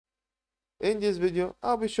In this video,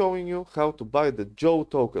 I'll be showing you how to buy the Joe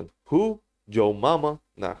token. Who? Joe Mama?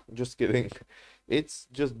 Nah, just kidding. It's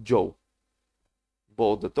just Joe.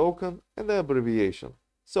 Both the token and the abbreviation.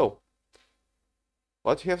 So,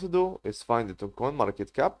 what you have to do is find it on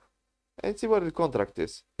CoinMarketCap and see where the contract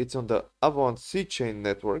is. It's on the Avalanche C chain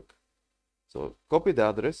network. So copy the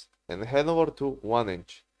address and head over to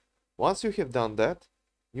 1inch. Once you have done that,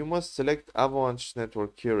 you must select Avalanche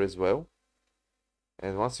network here as well.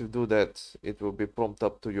 And once you do that, it will be prompted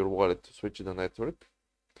up to your wallet to switch the network.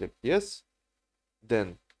 Click yes.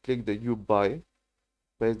 Then click the you buy,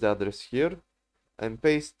 paste the address here, and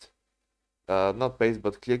paste, not paste,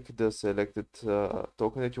 but click the selected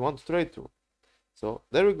token that you want to trade to. So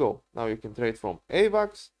there we go. Now you can trade from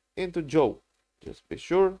AVAX into Joe. Just be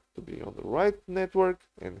sure to be on the right network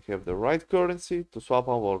and have the right currency to swap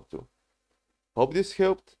over to. Hope this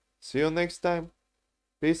helped. See you next time.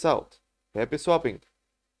 Peace out. Happy swapping.